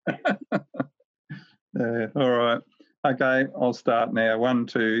Yeah, all right. Okay, I'll start now. 1,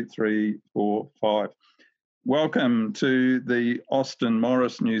 2, 3, 4, 5. Welcome to the Austin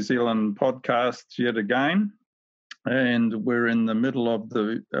Morris New Zealand podcast yet again. And we're in the middle of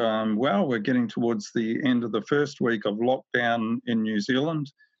the, we're getting towards the end of the first week of lockdown in New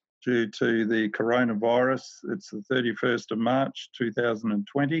Zealand due to the coronavirus. It's the 31st of March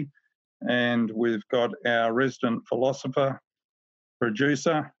 2020. And we've got our resident philosopher,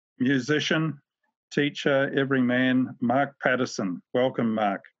 producer, musician, teacher, everyman, Mark Patterson. Welcome,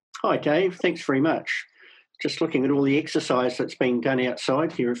 Mark. Hi, Dave. Thanks very much. Just looking at all the exercise that's being done outside.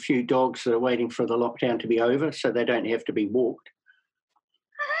 There are a few dogs that are waiting for the lockdown to be over so they don't have to be walked.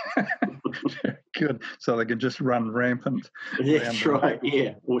 Good. So they can just run rampant. That's right,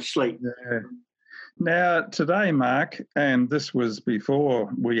 yeah, or sleep. Yeah. Now, today, Mark, and this was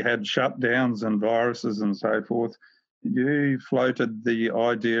before we had shutdowns and viruses and so forth, you floated the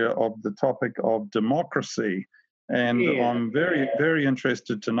idea of the topic of democracy. And I'm very, very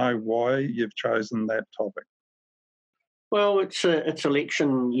interested to know why you've chosen that topic. Well, it's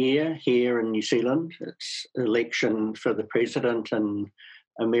election year here in New Zealand. It's election for the president in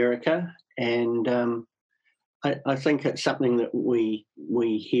America, and I think it's something that we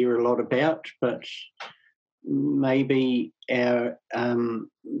hear a lot about, but maybe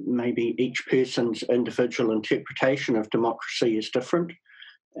maybe each person's individual interpretation of democracy is different,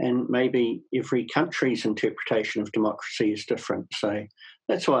 and maybe every country's interpretation of democracy is different. So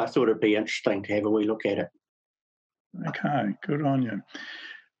that's why I thought it'd be interesting to have a wee look at it. Okay, good on you.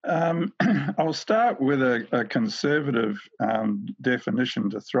 I'll start with a conservative definition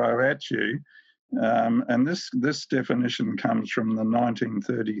to throw at you. And this definition comes from the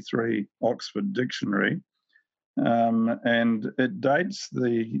 1933 Oxford Dictionary. And it dates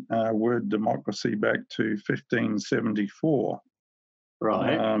the word democracy back to 1574.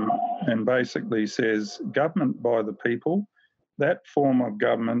 Right. And basically says government by the people, that form of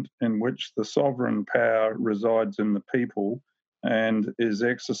government in which the sovereign power resides in the people and is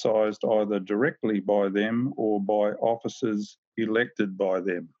exercised either directly by them or by officers elected by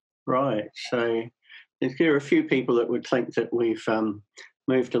them. Right. So there are a few people that would think that we've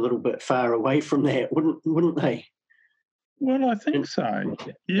moved a little bit far away from that, wouldn't they? Well, I think so.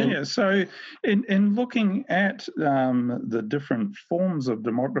 Yeah. So in looking at the different forms of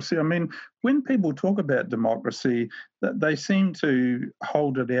democracy, I mean, when people talk about democracy, they seem to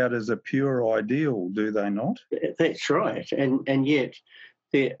hold it out as a pure ideal, do they not? That's right. And yet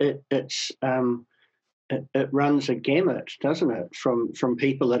it runs a gamut, doesn't it, from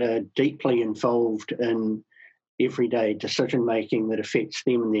people that are deeply involved in everyday decision-making that affects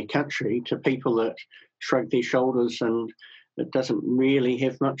them and their country to people that shrug their shoulders and it doesn't really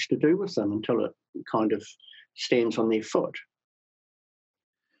have much to do with them until it kind of stands on their foot.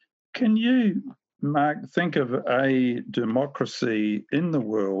 Can you, Mark, think of a democracy in the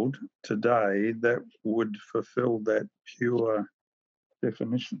world today that would fulfill that pure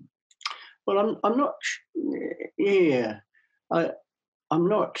definition? Well, I'm not. Yeah, I'm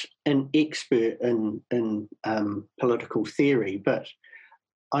not an expert in political theory, but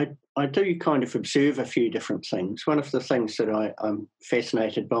I do kind of observe a few different things. One of the things that I'm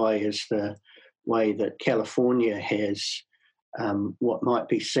fascinated by is the way that California has what might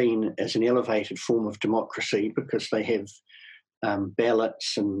be seen as an elevated form of democracy because they have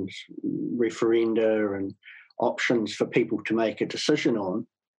ballots and referenda and options for people to make a decision on.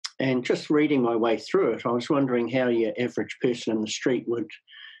 And just reading my way through it, I was wondering how your average person in the street would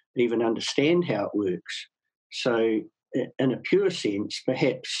even understand how it works. So in a pure sense,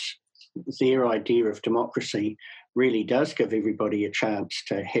 perhaps their idea of democracy really does give everybody a chance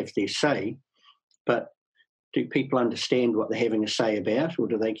to have their say, but do people understand what they're having a say about, or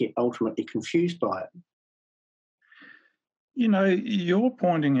do they get ultimately confused by it? You know, you're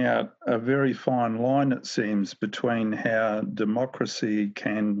pointing out a very fine line, it seems, between how democracy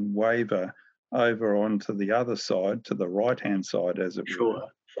can waver over onto the other side, to the right-hand side, as it were,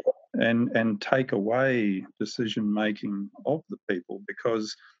 and take away decision-making of the people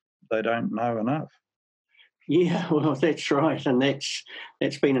because they don't know enough. Yeah, well, that's right. And that's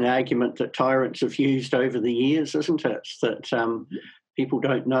been an argument that tyrants have used over the years, isn't it? That people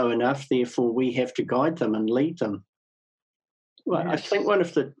don't know enough, therefore we have to guide them and lead them. Well, yes. I think one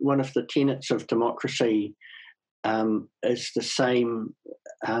of the tenets of democracy is the same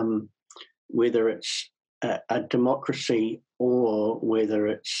whether it's a democracy or whether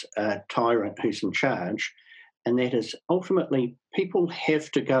it's a tyrant who's in charge, and that is ultimately people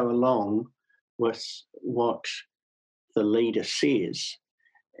have to go along with what the leader says.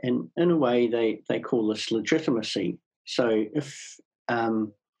 And in a way, they call this legitimacy. So if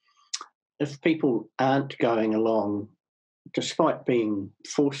if people aren't going along, despite being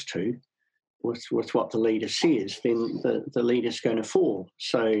forced to, with what the leader says, then the leader's going to fall.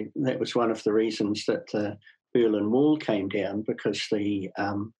 So that was one of the reasons that the Berlin Wall came down, because the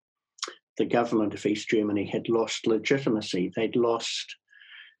government of East Germany had lost legitimacy. They'd lost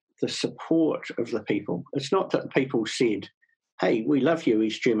the support of the people. It's not that people said, "Hey, we love you,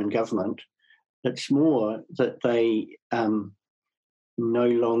 East German government." It's more that they no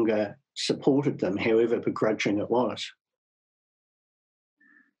longer supported them, however begrudging it was.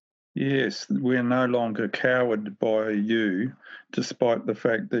 Yes, we're no longer cowered by you, despite the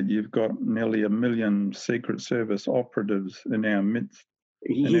fact that you've got nearly 1 million Secret Service operatives in our midst.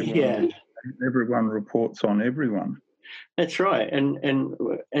 And everyone reports on everyone. That's right. And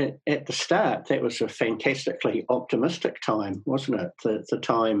at the start, that was a fantastically optimistic time, wasn't it? The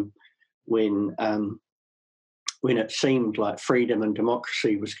time when it seemed like freedom and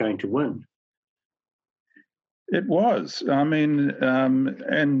democracy was going to win. It was. I mean,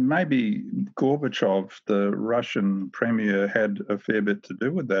 and maybe Gorbachev, the Russian premier, had a fair bit to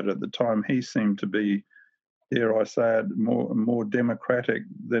do with that at the time. He seemed to be, dare I say it, more democratic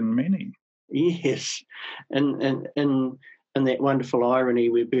than many. Yes, and that wonderful irony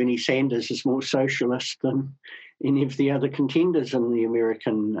where Bernie Sanders is more socialist than any of the other contenders in the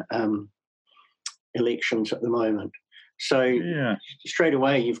American elections at the moment. So yeah. Straight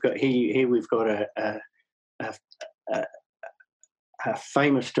away, you've got here we've got a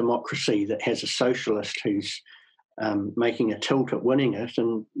famous democracy that has a socialist who's making a tilt at winning it,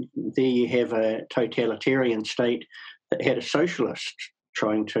 and there you have a totalitarian state that had a socialist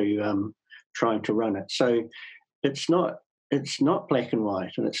trying to run it. So it's not black and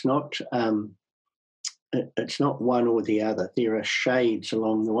white, and it's not one or the other. There are shades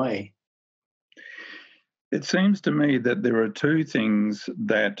along the way. It seems to me that there are two things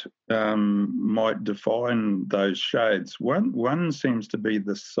that might define those shades. One seems to be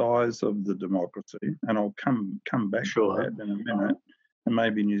the size of the democracy, and I'll come back to that in a minute, and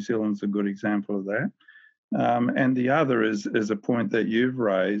maybe New Zealand's a good example of that. And the other is a point that you've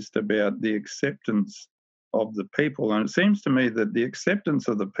raised about the acceptance of the people. And it seems to me that the acceptance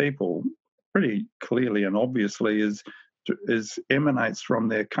of the people pretty clearly and obviously emanates from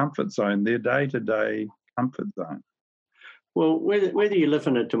their comfort zone, their day-to-day comfort zone. Well, whether you live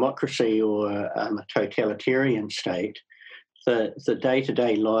in a democracy or a totalitarian state, the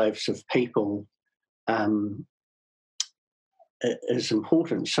day-to-day lives of people is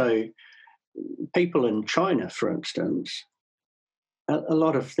important. So people in China, for instance, a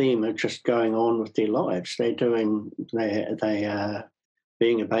lot of them are just going on with their lives. They are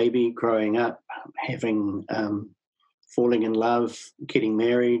being a baby, growing up, having falling in love, getting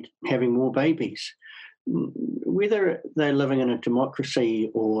married, having more babies. Whether they're living in a democracy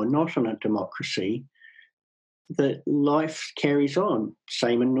or not in a democracy, the life carries on.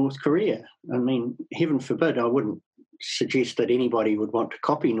 Same in North Korea. I mean, heaven forbid, I wouldn't suggest that anybody would want to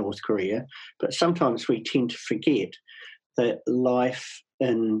copy North Korea, but sometimes we tend to forget that life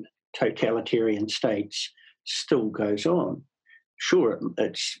in totalitarian states still goes on. Sure,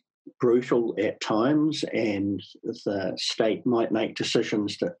 it's brutal at times, and the state might make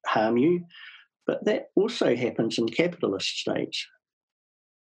decisions that harm you, but that also happens in capitalist states.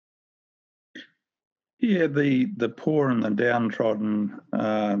 Yeah, the poor and the downtrodden,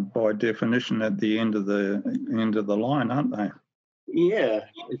 by definition, at the end of the line, aren't they? Yeah,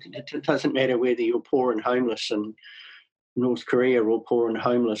 it doesn't matter whether you're poor and homeless in North Korea or poor and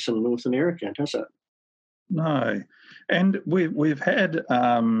homeless in North America, does it? No, and we've had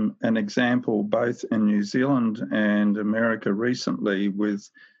an example both in New Zealand and America recently with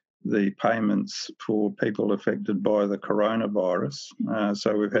the payments for people affected by the coronavirus.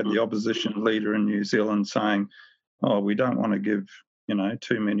 So we've had the opposition leader in New Zealand saying, "Oh, we don't want to give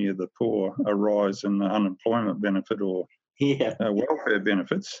too many of the poor a rise in the unemployment benefit or welfare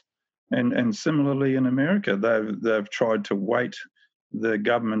benefits." And similarly in America, they've tried to weight the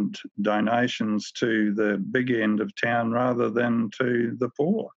government donations to the big end of town rather than to the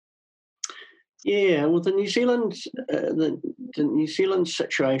poor. Yeah, well, the New Zealand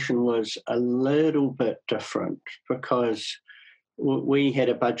situation was a little bit different because we had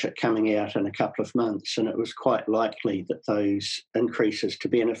a budget coming out in a couple of months, and it was quite likely that those increases to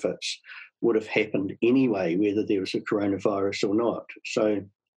benefits would have happened anyway, whether there was a coronavirus or not. So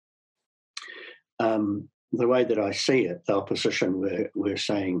the way that I see it, the opposition were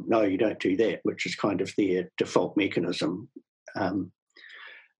saying, no, you don't do that, which is kind of their default mechanism.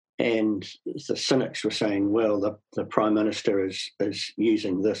 And the cynics were saying, well, the Prime Minister is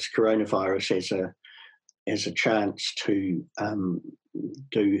using this coronavirus as a chance to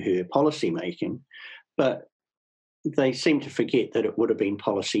do her policy making, but they seem to forget that it would have been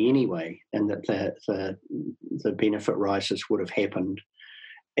policy anyway, and that the benefit rises would have happened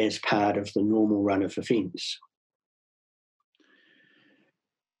as part of the normal run of events.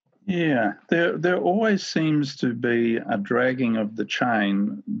 Yeah, there always seems to be a dragging of the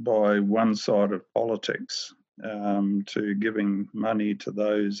chain by one side of politics to giving money to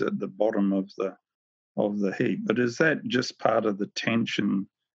those at the bottom of the heap. But is that just part of the tension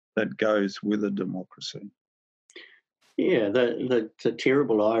that goes with a democracy? Yeah, the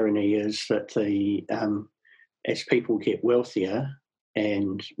terrible irony is that as people get wealthier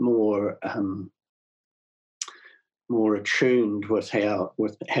and more attuned with how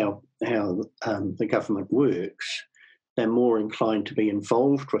the government works, they're more inclined to be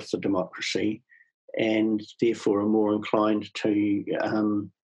involved with the democracy, and therefore are more inclined to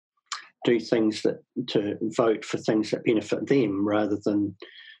to vote for things that benefit them rather than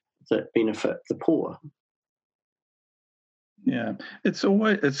that benefit the poor. Yeah, it's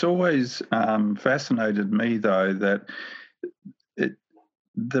always fascinated me though that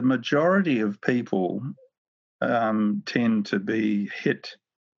the majority of people tend to be hit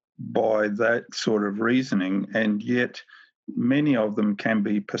by that sort of reasoning, and yet many of them can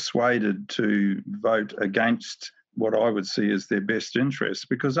be persuaded to vote against what I would see as their best interests,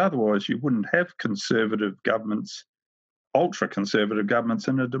 because otherwise you wouldn't have conservative governments, ultra-conservative governments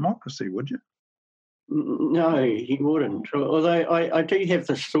in a democracy, would you? No, you wouldn't. Although I do have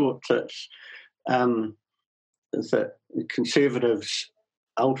this thought that conservatives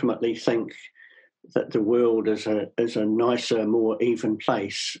ultimately think that the world is a nicer, more even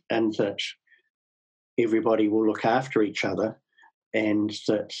place, and that everybody will look after each other, and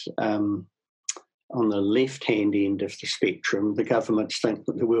that on the left-hand end of the spectrum, the governments think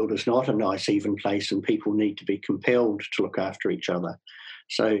that the world is not a nice, even place and people need to be compelled to look after each other.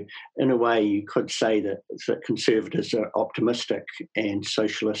 So in a way, you could say that conservatives are optimistic and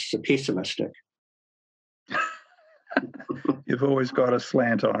socialists are pessimistic. You've always got a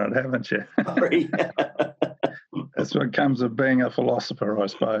slant on it, haven't you? Sorry. That's what comes of being a philosopher, I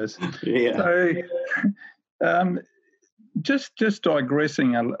suppose. Yeah. So, just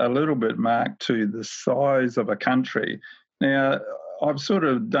digressing a little bit, Mark, to the size of a country. Now, I've sort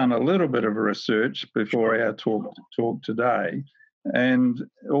of done a little bit of research before our talk today, and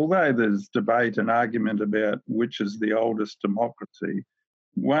although there's debate and argument about which is the oldest democracy,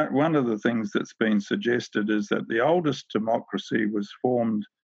 one of the things that's been suggested is that the oldest democracy was formed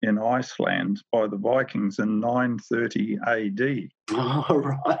in Iceland by the Vikings in 930 AD.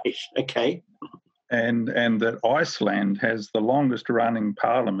 Oh, right. Okay. And that Iceland has the longest running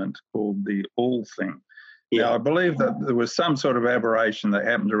parliament called the Althing. Yeah. Now, I believe that there was some sort of aberration that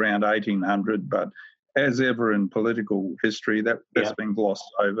happened around 1800, but as ever in political history, that's been glossed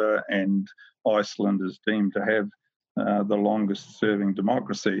over, and Iceland is deemed to have the longest serving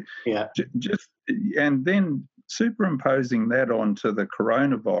democracy. Yeah. And then superimposing that onto the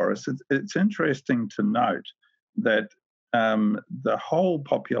coronavirus, it's interesting to note that the whole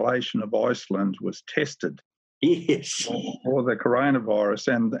population of Iceland was tested for the coronavirus,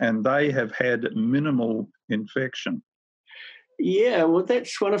 and they have had minimal infection. Yeah, well,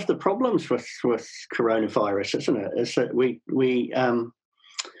 that's one of the problems with coronavirus, isn't it? Is that we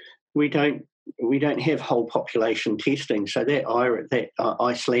don't have whole population testing. So that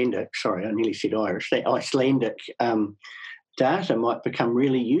Icelandic, sorry, I nearly said Irish, that Icelandic data might become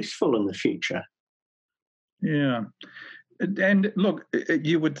really useful in the future. Yeah. And look,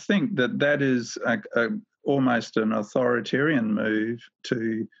 you would think that is almost an authoritarian move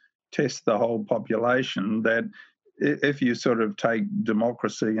to test the whole population, that if you sort of take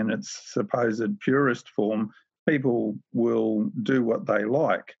democracy in its supposed purest form, people will do what they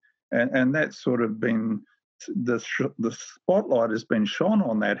like. And that's sort of been, the spotlight has been shone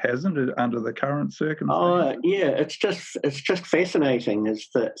on that, hasn't it, under the current circumstances? Yeah, it's just fascinating is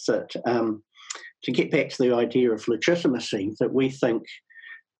that to get back to the idea of legitimacy, that we think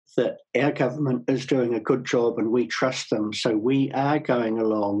that our government is doing a good job and we trust them, so we are going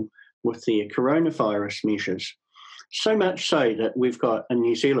along with their coronavirus measures. So much so that we've got, in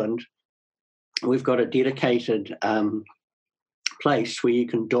New Zealand, we've got a dedicated place where you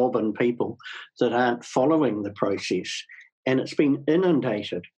can dob in people that aren't following the process, and it's been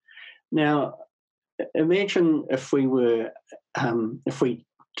inundated. Now, imagine if we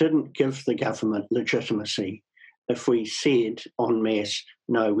didn't give the government legitimacy, if we said en masse,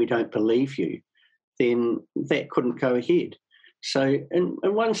 no, we don't believe you, then that couldn't go ahead. So in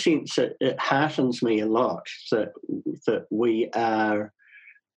one sense, it heartens me a lot that we are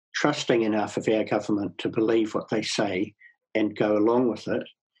trusting enough of our government to believe what they say, and go along with it.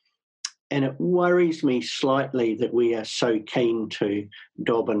 And it worries me slightly that we are so keen to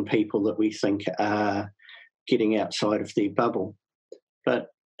dob in people that we think are getting outside of their bubble. But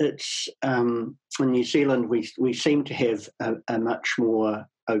it's in New Zealand, we seem to have a much more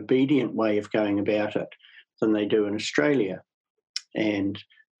obedient way of going about it than they do in Australia. And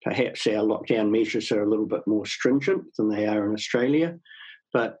perhaps our lockdown measures are a little bit more stringent than they are in Australia.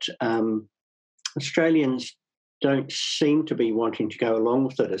 But Australians don't seem to be wanting to go along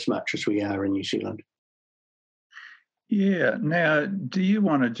with it as much as we are in New Zealand. Yeah. Now, do you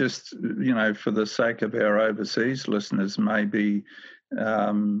want to just, for the sake of our overseas listeners, maybe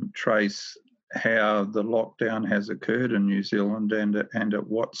trace how the lockdown has occurred in New Zealand and at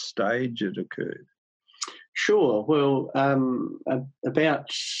what stage it occurred? Sure. Well, about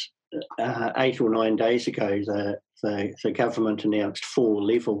 8 or 9 days ago, the government announced 4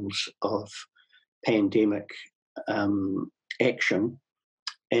 levels of pandemic action,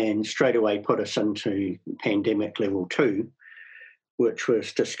 and straight away put us into pandemic level 2, which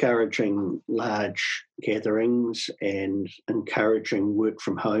was discouraging large gatherings and encouraging work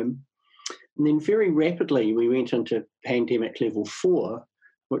from home. And then very rapidly we went into pandemic level 4,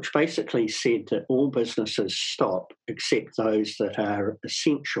 which basically said that all businesses stop except those that are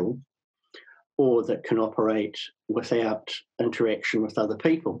essential or that can operate without interaction with other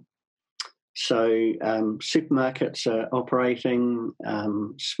people. So supermarkets are operating,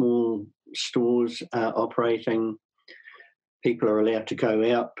 small stores are operating, people are allowed to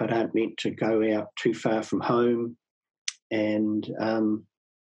go out but aren't meant to go out too far from home. And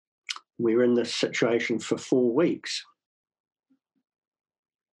we're in this situation for 4 weeks.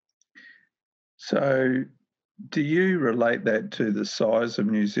 So do you relate that to the size of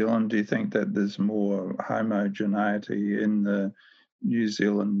New Zealand? Do you think that there's more homogeneity in the New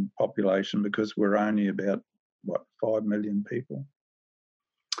Zealand population because we're only about, 5 million people?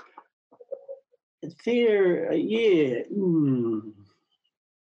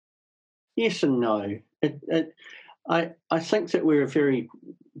 Yes and no. I think that we're a very,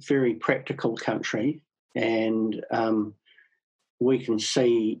 very practical country, and we can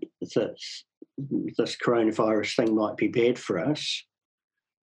see that this coronavirus thing might be bad for us.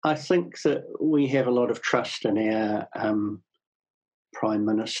 I think that we have a lot of trust in our Prime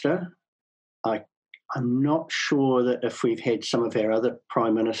Minister. I'm not sure that if we've had some of our other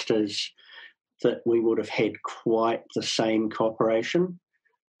Prime Ministers that we would have had quite the same cooperation.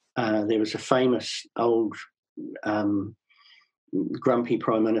 There was a famous old grumpy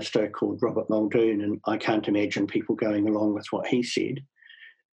Prime Minister called Robert Muldoon, and I can't imagine people going along with what he said.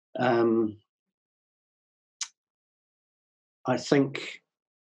 I think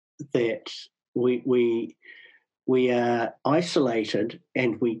that we are isolated,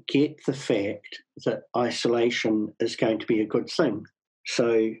 and we get the fact that isolation is going to be a good thing.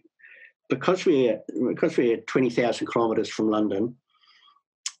 So because we're 20,000 kilometres from London,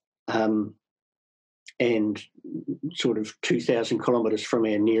 and sort of 2,000 kilometres from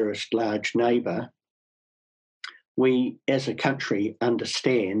our nearest large neighbour, we as a country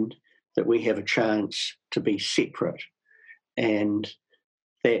understand that we have a chance to be separate, and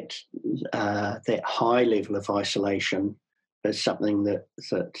that high level of isolation is something that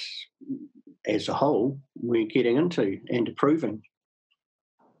as a whole we're getting into and approving.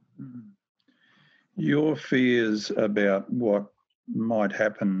 Your fears about what might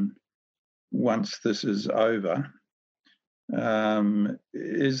happen once this is over, do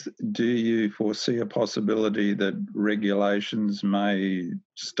you foresee a possibility that regulations may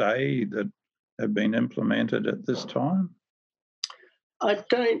stay that have been implemented at this time? I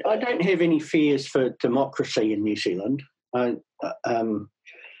don't have any fears for democracy in New Zealand. I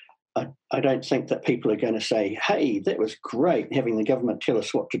don't think that people are going to say, "Hey, that was great having the government tell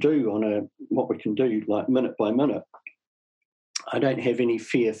us what to do on what we can do like minute by minute." I don't have any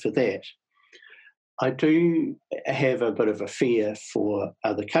fear for that. I do have a bit of a fear for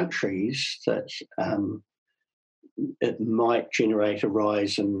other countries that it might generate a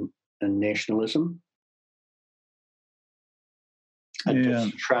rise in nationalism, a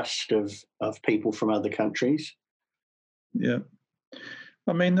distrust of people from other countries. Yeah.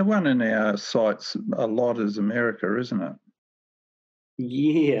 I mean, the one in our sights a lot is America, isn't it?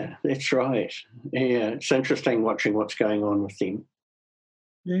 Yeah, that's right. Yeah, it's interesting watching what's going on with them.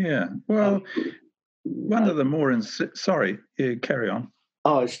 Yeah. Well, one of the more sorry, carry on.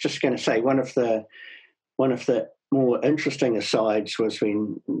 I was just going to say one of the more interesting asides was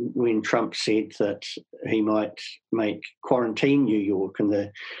when Trump said that he might make quarantine New York, and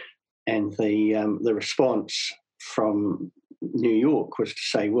the response from New York was to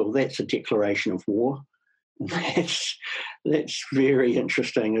say, well, that's a declaration of war. That's very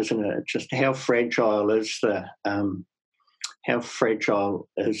interesting, isn't it? Just how fragile is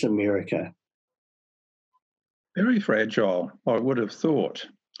America? Very fragile, I would have thought.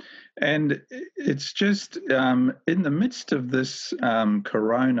 And it's just in the midst of this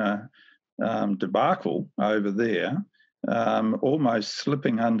corona debacle over there, almost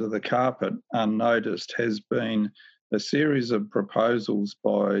slipping under the carpet unnoticed has been a series of proposals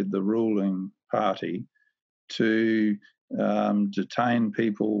by the ruling party to detain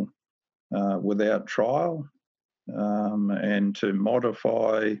people without trial and to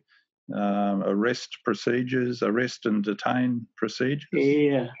modify arrest and detain procedures.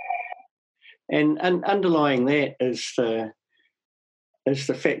 Yeah, and underlying that is the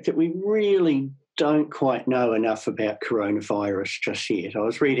fact that we really don't quite know enough about coronavirus just yet. I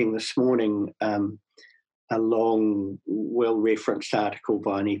was reading this morning a long, well-referenced article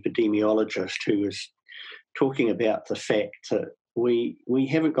by an epidemiologist who was talking about the fact that we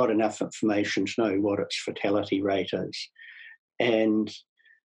haven't got enough information to know what its fatality rate is. And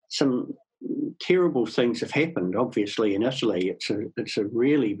some terrible things have happened, obviously, in Italy. It's a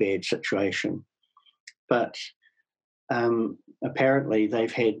really bad situation. But apparently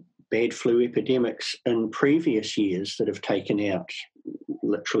they've had bad flu epidemics in previous years that have taken out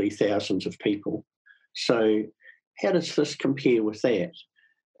literally thousands of people. So how does this compare with that?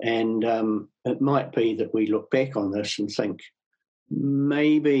 And it might be that we look back on this and think,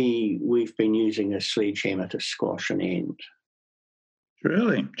 maybe we've been using a sledgehammer to squash an ant.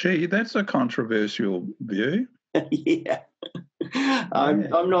 Really? Gee, that's a controversial view. Yeah.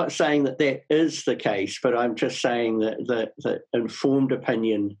 I'm not saying that is the case, but I'm just saying that informed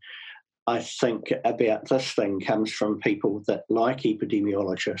opinion, I think, about this thing comes from people that, like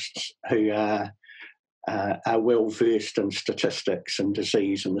epidemiologists, who are well versed in statistics and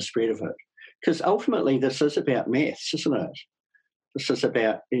disease and the spread of it. Because ultimately, this is about maths, isn't it? This is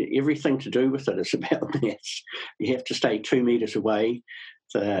about everything to do with it is about maths. You have to stay 2 metres away.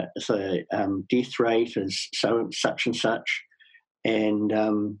 The death rate is such and such, and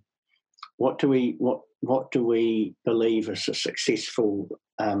what do we believe is a successful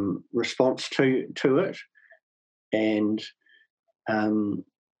response to it? And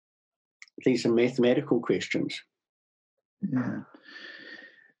these are mathematical questions. Yeah.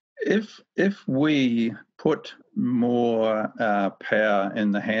 If we put more power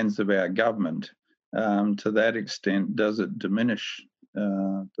in the hands of our government, to that extent, does it diminish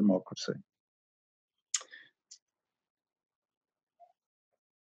democracy?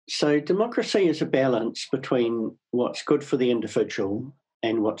 So democracy is a balance between what's good for the individual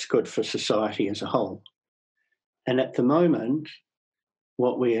and what's good for society as a whole. And at the moment,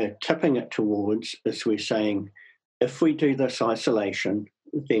 what we're tipping it towards is we're saying, if we do this isolation,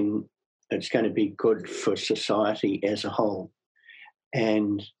 then it's going to be good for society as a whole.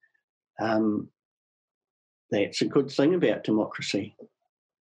 And that's a good thing about democracy.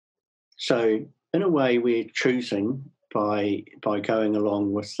 So in a way, we're choosing by going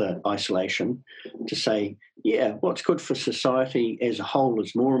along with the isolation to say, yeah, what's good for society as a whole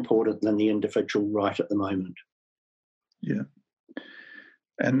is more important than the individual right at the moment. Yeah.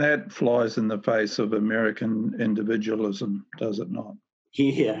 And that flies in the face of American individualism, does it not?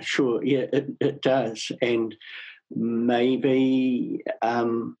 Yeah, sure. Yeah, it does. And maybe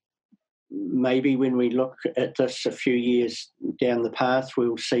when we look at this a few years down the path,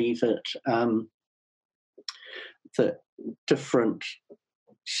 we'll see that that different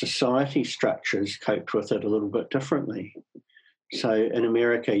society structures coped with it a little bit differently. So in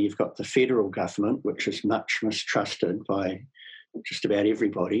America, you've got the federal government, which is much mistrusted by just about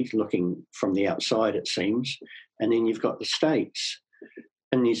everybody looking from the outside, it seems. And then you've got the states.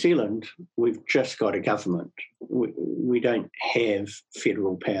 In New Zealand, we've just got a government. We don't have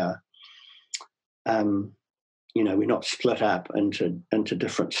federal power. We're not split up into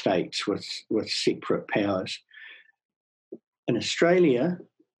different states with separate powers. In Australia,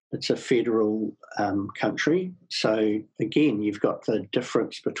 it's a federal country. So again, you've got the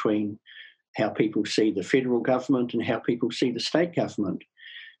difference between how people see the federal government and how people see the state government.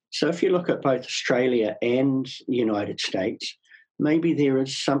 So if you look at both Australia and the United States, maybe there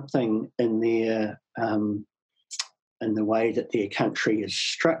is something in their in the way that their country is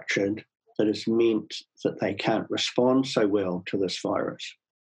structured that has meant that they can't respond so well to this virus.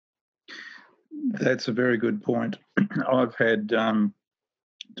 That's a very good point. I've had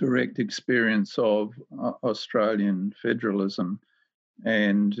direct experience of Australian federalism,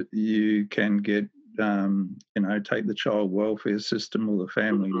 and you can get, take the child welfare system or the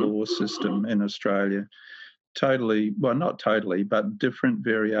family law system in Australia, not totally, but different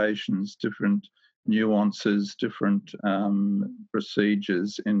variations, different nuances, different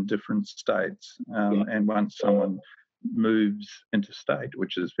procedures in different states. And once someone moves interstate,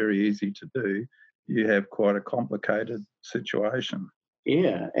 which is very easy to do, you have quite a complicated situation.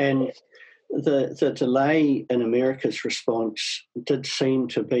 Yeah, and the delay in America's response did seem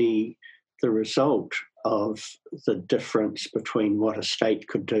to be the result of the difference between what a state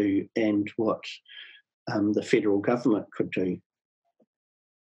could do and what the federal government could do.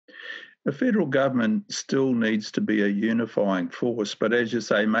 The federal government still needs to be a unifying force, but as you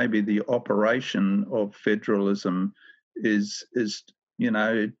say, maybe the operation of federalism is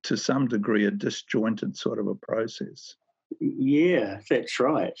to some degree a disjointed sort of a process. Yeah, that's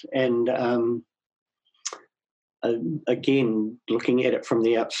right. And again, looking at it from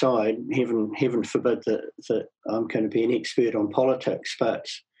the outside, heaven forbid that I'm going to be an expert on politics, but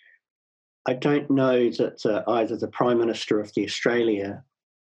I don't know that either the Prime Minister of Australia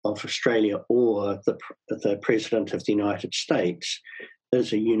or the President of the United States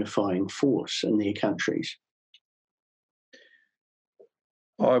is a unifying force in their countries.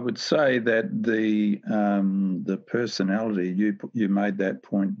 I would say that the personality, you made that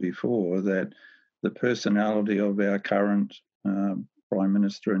point before, that the personality of our current Prime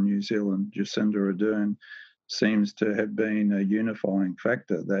Minister in New Zealand, Jacinda Ardern, seems to have been a unifying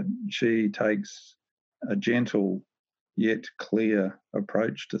factor, that she takes a gentle yet clear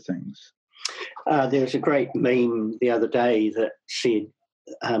approach to things. There was a great meme the other day that said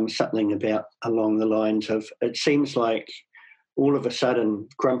something along the lines of, it seems like all of a sudden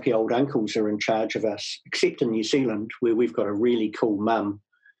grumpy old uncles are in charge of us, except in New Zealand, where we've got a really cool mum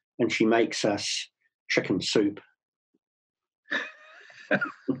and she makes us chicken soup.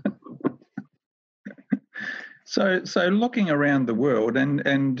 So looking around the world,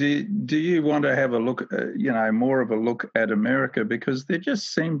 and do you want to have a look, more of a look at America, because there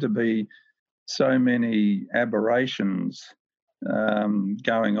just seem to be so many aberrations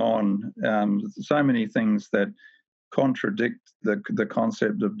going on, so many things that contradict the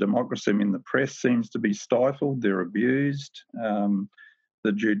concept of democracy. I mean, the press seems to be stifled, they're abused,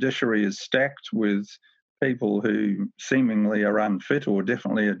 the judiciary is stacked with people who seemingly are unfit or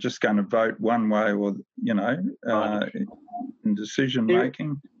definitely are just going to vote one way or, in decision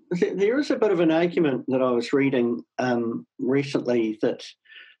making. There is a bit of an argument that I was reading recently that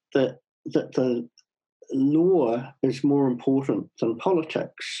the law is more important than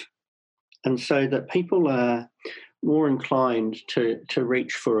politics, and so that people are more inclined to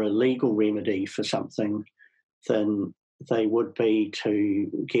reach for a legal remedy for something than they would be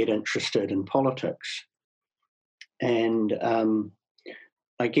to get interested in politics. And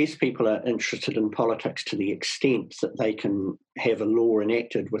I guess people are interested in politics to the extent that they can have a law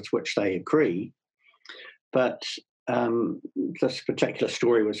enacted with which they agree. But this particular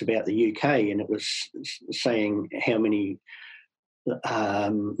story was about the UK, and it was saying how many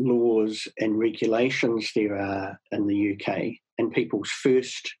laws and regulations there are in the UK, and people's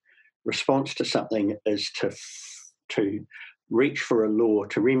first response to something is to reach for a law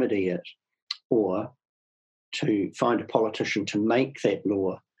to remedy it, or to find a politician to make that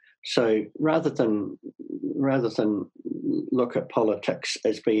law. So rather than look at politics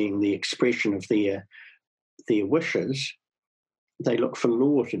as being the expression of their wishes, they look for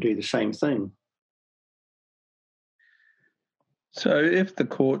law to do the same thing. So if the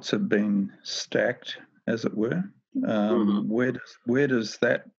courts have been stacked, as it were, where does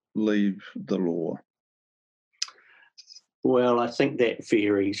that leave the law? Well, I think that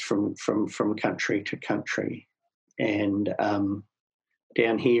varies from country to country. And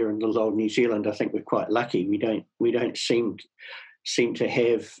down here in little old New Zealand, I think we're quite lucky. We don't seem to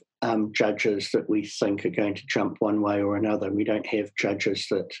have judges that we think are going to jump one way or another. We don't have judges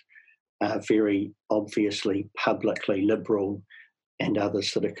that are very obviously publicly liberal and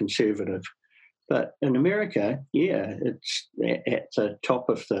others that are conservative. But in America, yeah, it's at the top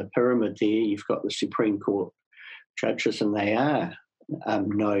of the pyramid there. You've got the Supreme Court judges, and they are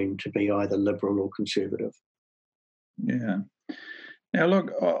known to be either liberal or conservative. Yeah. Now,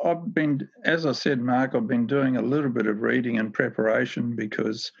 look, I've been, as I said, Mark, I've been doing a little bit of reading in preparation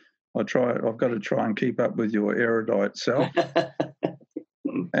because I've got to try and keep up with your erudite self.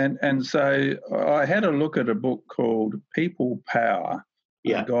 And so I had a look at a book called People Power,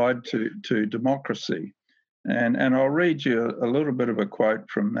 A Guide to Democracy. And I'll read you a little bit of a quote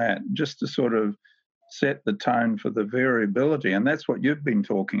from that, just to sort of set the tone for the variability. And that's what you've been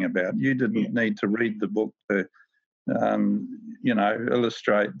talking about. You didn't need to read the book to,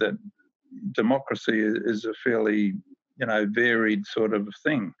 illustrate that democracy is a fairly, varied sort of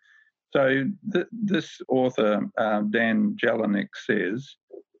thing. So this author, Dan Jelinek, says,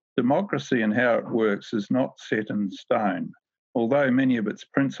 Democracy and how it works is not set in stone. Although many of its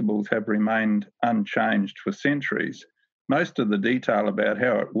principles have remained unchanged for centuries, most of the detail about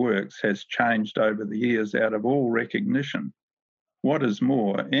how it works has changed over the years out of all recognition. What is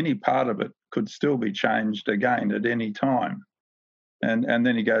more, any part of it could still be changed again at any time. And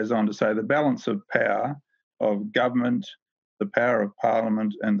then he goes on to say the balance of power of government, the power of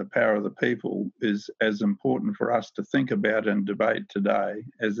parliament and the power of the people is as important for us to think about and debate today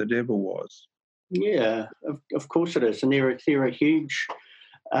as it ever was. Yeah, of course it is. And there are huge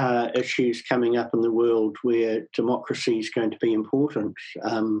issues coming up in the world where democracy is going to be important.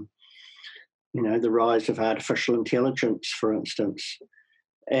 The rise of artificial intelligence, for instance.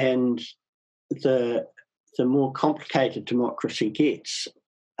 And the more complicated democracy gets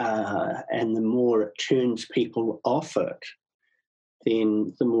and the more it turns people off it,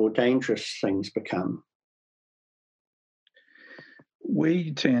 then the more dangerous things become.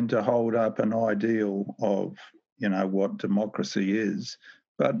 We tend to hold up an ideal of, what democracy is,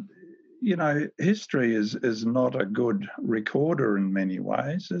 but, history is not a good recorder in many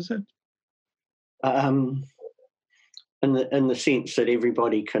ways, is it? In the sense that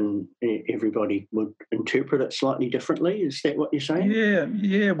everybody would interpret it slightly differently. Is that what you're saying?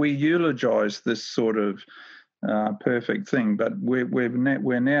 Yeah. We eulogise this sort of perfect thing, but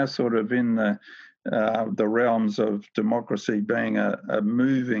we're now sort of in the realms of democracy being a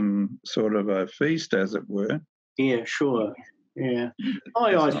moving sort of a feast, as it were. Yeah, sure. Yeah,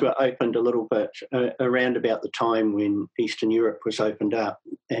 my eyes were opened a little bit around about the time when Eastern Europe was opened up,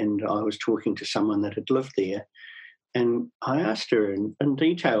 and I was talking to someone that had lived there, and I asked her in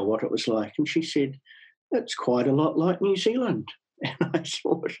detail what it was like, and she said, it's quite a lot like New Zealand. And I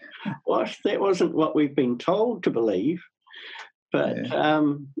thought, what? That wasn't what we've been told to believe. But,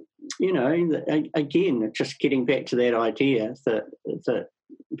 again, just getting back to that idea that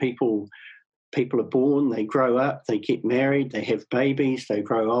people are born, they grow up, they get married, they have babies, they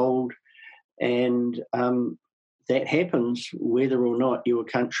grow old, and that happens whether or not your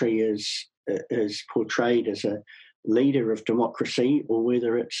country is portrayed as a leader of democracy or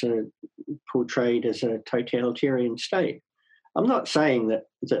whether it's portrayed as a totalitarian state. I'm not saying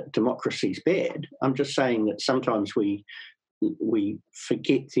that democracy is bad. I'm just saying that sometimes we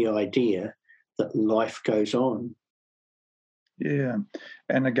forget the idea that life goes on. Yeah.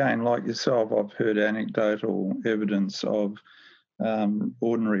 And again, like yourself, I've heard anecdotal evidence of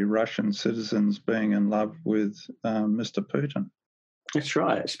ordinary Russian citizens being in love with Mr. Putin. That's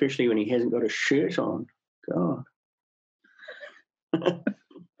right, especially when he hasn't got a shirt on. God.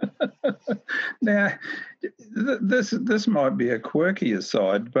 Now, this might be a quirky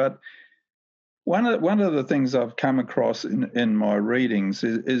aside, but one of the things I've come across in my readings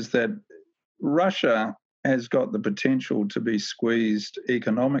is that Russia has got the potential to be squeezed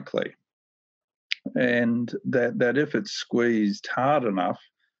economically, and that if it's squeezed hard enough,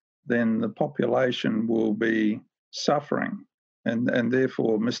 then the population will be suffering, and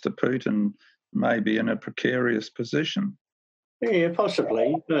therefore Mr. Putin may be in a precarious position. Yeah,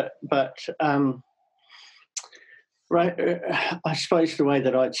 possibly, but right. I suppose the way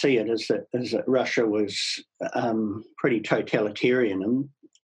that I'd see it is that Russia was pretty totalitarian,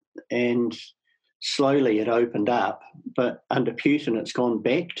 and slowly it opened up. But under Putin, it's gone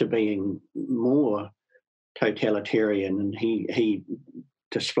back to being more totalitarian, and he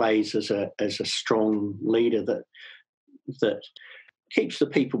displays as a strong leader that keeps the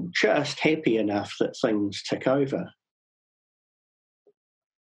people just happy enough that things tick over.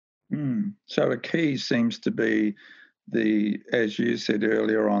 So a key seems to be as you said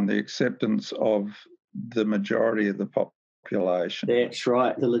earlier on, the acceptance of the majority of the population. That's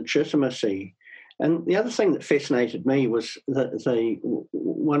right, the legitimacy. And the other thing that fascinated me was that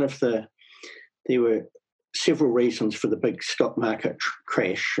there were several reasons for the big stock market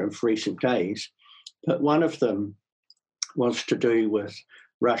crash of recent days, but one of them was to do with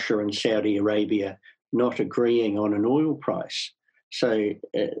Russia and Saudi Arabia not agreeing on an oil price. So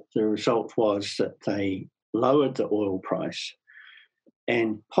the result was that they lowered the oil price,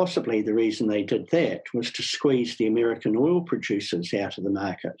 and possibly the reason they did that was to squeeze the American oil producers out of the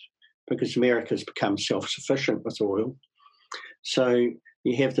market, because America's become self-sufficient with oil. So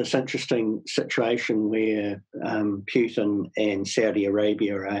you have this interesting situation where Putin and Saudi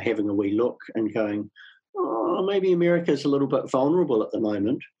Arabia are having a wee look and going, oh, maybe America's a little bit vulnerable at the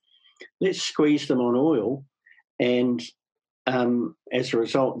moment. Let's squeeze them on oil. And as a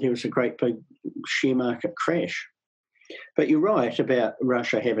result, there was a great big share market crash. But you're right about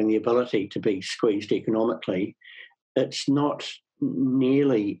Russia having the ability to be squeezed economically. It's not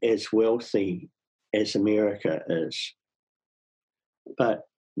nearly as wealthy as America is. But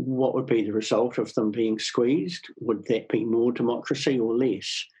what would be the result of them being squeezed? Would that be more democracy or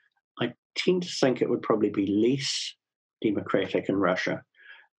less? I tend to think it would probably be less democratic in Russia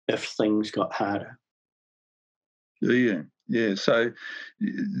if things got harder. Do you? Yeah. So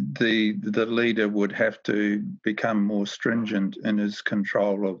the leader would have to become more stringent in his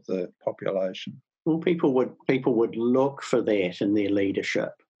control of the population. Well, people would look for that in their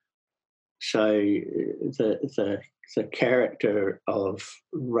leadership. So the character of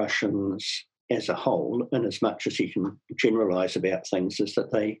Russians as a whole, in as much as you can generalise about things, is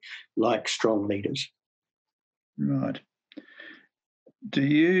that they like strong leaders. Right. Do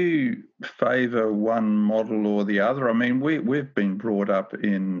you favour one model or the other? I mean, we've been brought up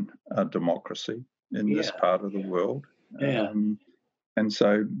in a democracy in this part of the world, and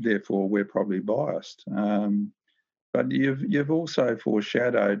so therefore we're probably biased. But you've also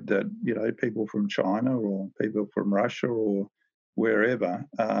foreshadowed that people from China or people from Russia or wherever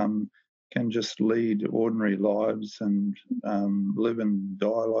can just lead ordinary lives and live and die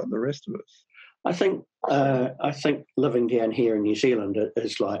like the rest of us. I think living down here in New Zealand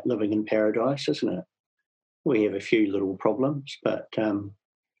is like living in paradise, isn't it? We have a few little problems, but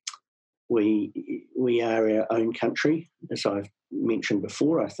we are our own country, as I've mentioned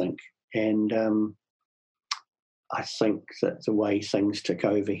before, I think. And I think that the way things took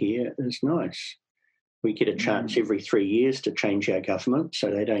over here is nice. We get a chance every 3 years to change our government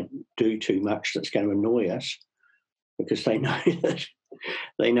so they don't do too much that's going to annoy us, because they know that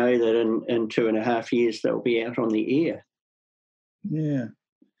in 2.5 years they'll be out on the air. Yeah.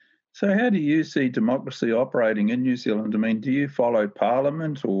 So how do you see democracy operating in New Zealand? I mean, do you follow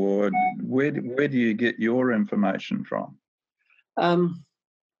Parliament, or where do you get your information from?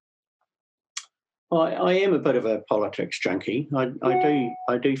 I am a bit of a politics junkie.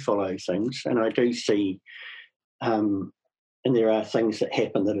 I do follow things, and I do see, and there are things that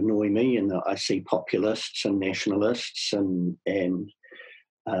happen that annoy me, and I see populists and nationalists and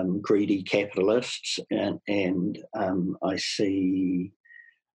greedy capitalists, and I see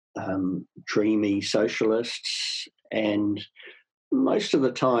dreamy socialists, and most of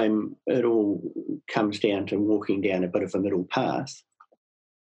the time it all comes down to walking down a bit of a middle path.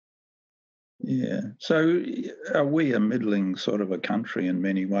 Yeah. So are we a middling sort of a country in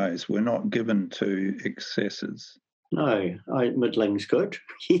many ways? We're not given to excesses. No, middling's good.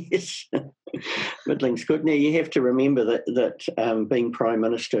 Yes, middling's good. Now, you have to remember that being Prime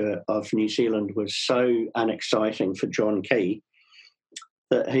Minister of New Zealand was so unexciting for John Key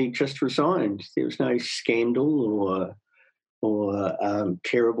that he just resigned. There was no scandal or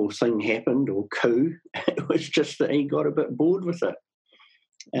terrible thing happened or coup. It was just that he got a bit bored with it.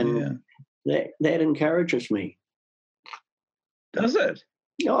 And that encourages me. Does it?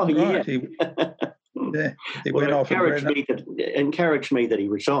 Oh, right. Yeah. He went off encouraged me that he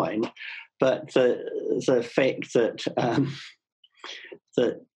resigned, but the fact that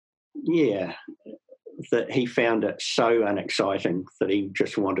he found it so unexciting that he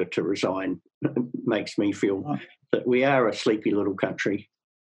just wanted to resign makes me feel that we are a sleepy little country.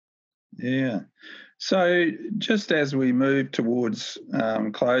 Yeah. So just as we move towards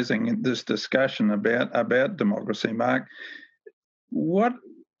closing this discussion about democracy, Mark, what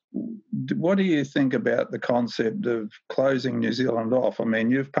do you think about the concept of closing New Zealand off? I mean,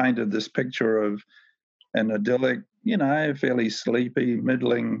 you've painted this picture of an idyllic, fairly sleepy,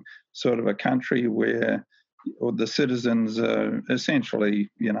 middling sort of a country where the citizens are essentially,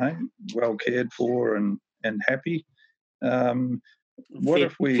 well cared for and happy. What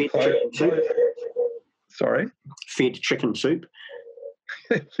if we close? Sorry? Fed chicken soup.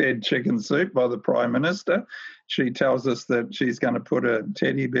 Fed chicken soup by the Prime Minister. She tells us that she's going to put a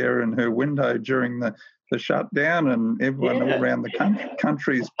teddy bear in her window during the shutdown, and everyone all around the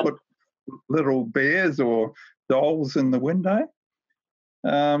country's put little bears or dolls in the window.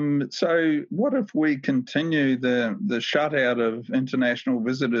 So what if we continue the shutout of international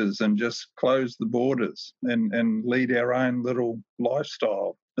visitors and just close the borders and lead our own little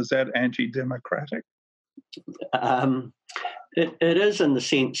lifestyle? Is that anti-democratic? It is, in the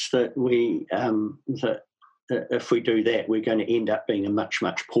sense that that if we do that, we're going to end up being a much,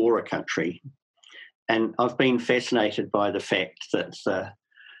 much poorer country. And I've been fascinated by the fact that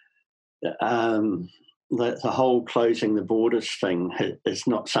the whole closing the borders thing is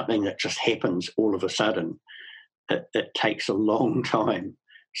not something that just happens all of a sudden. It takes a long time.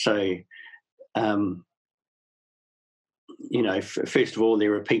 So, first of all,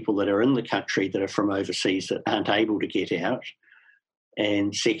 there are people that are in the country that are from overseas that aren't able to get out.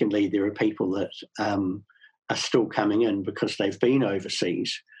 And secondly, there are people that are still coming in because they've been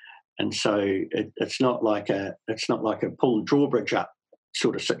overseas. And so it's not like a pull the drawbridge up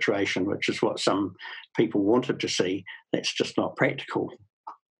sort of situation, which is what some people wanted to see. That's just not practical.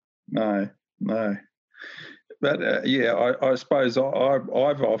 No. But I suppose I've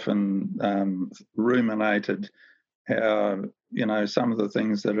often ruminated how, some of the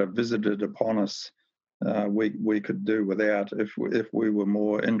things that are visited upon us we could do without if we were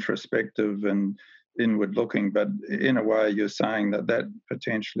more introspective and inward looking. But in a way, you're saying that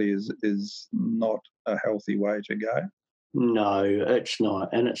potentially is not a healthy way to go. No, it's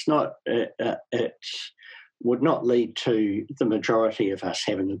not, and it's not. It would not lead to the majority of us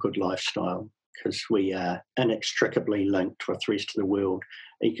having a good lifestyle, because we are inextricably linked with the rest of the world,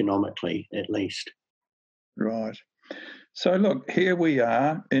 economically at least. Right. So look, here we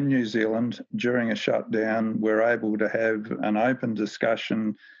are in New Zealand during a shutdown. We're able to have an open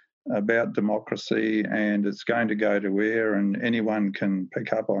discussion about democracy, and it's going to go to air and anyone can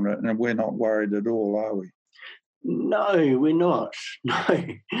pick up on it, and we're not worried at all, are we? No, we're not. No,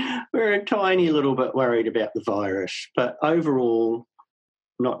 we're a tiny little bit worried about the virus, but overall,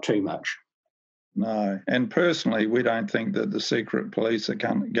 not too much. No, and personally, we don't think that the secret police are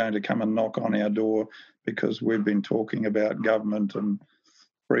going to come and knock on our door because we've been talking about government and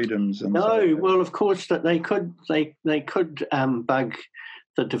freedoms. And no, well, of course that they could bug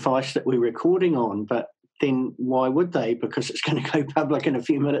the device that we're recording on, but then why would they? Because it's going to go public in a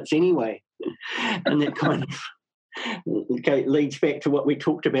few minutes anyway, and that kind of leads back to what we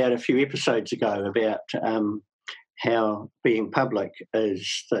talked about a few episodes ago about how being public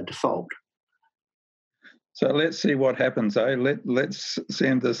is the default. So let's see what happens, eh? Let's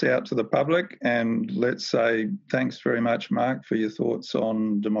send this out to the public, and let's say thanks very much, Mark, for your thoughts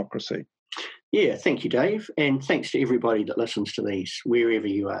on democracy. Yeah, thank you, Dave, and thanks to everybody that listens to these, wherever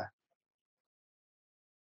you are.